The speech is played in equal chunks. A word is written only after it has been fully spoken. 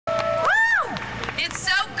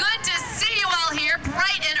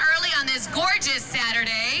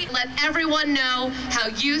let everyone know how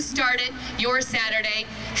you started your Saturday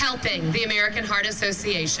helping the American Heart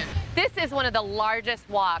Association. This is one of the largest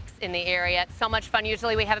walks in the area. It's so much fun.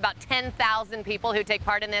 Usually we have about 10,000 people who take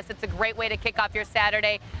part in this. It's a great way to kick off your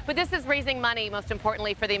Saturday. But this is raising money, most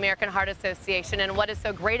importantly, for the American Heart Association. And what is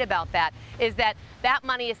so great about that is that that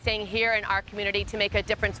money is staying here in our community to make a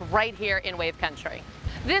difference right here in Wave Country.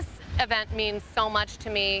 This event means so much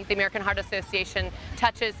to me. The American Heart Association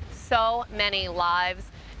touches so many lives.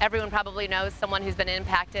 Everyone probably knows someone who's been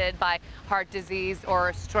impacted by heart disease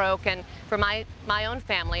or stroke. And for my own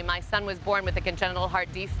family, my son was born with a congenital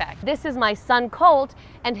heart defect. This is my son Colt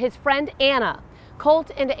and his friend Anna. Colt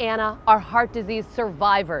and Anna are heart disease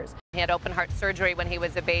survivors. He had open heart surgery when he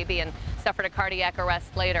was a baby and suffered a cardiac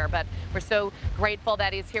arrest later. But we're so grateful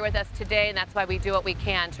that he's here with us today, and that's why we do what we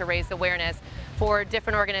can to raise awareness for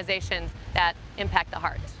different organizations that impact the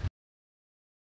heart.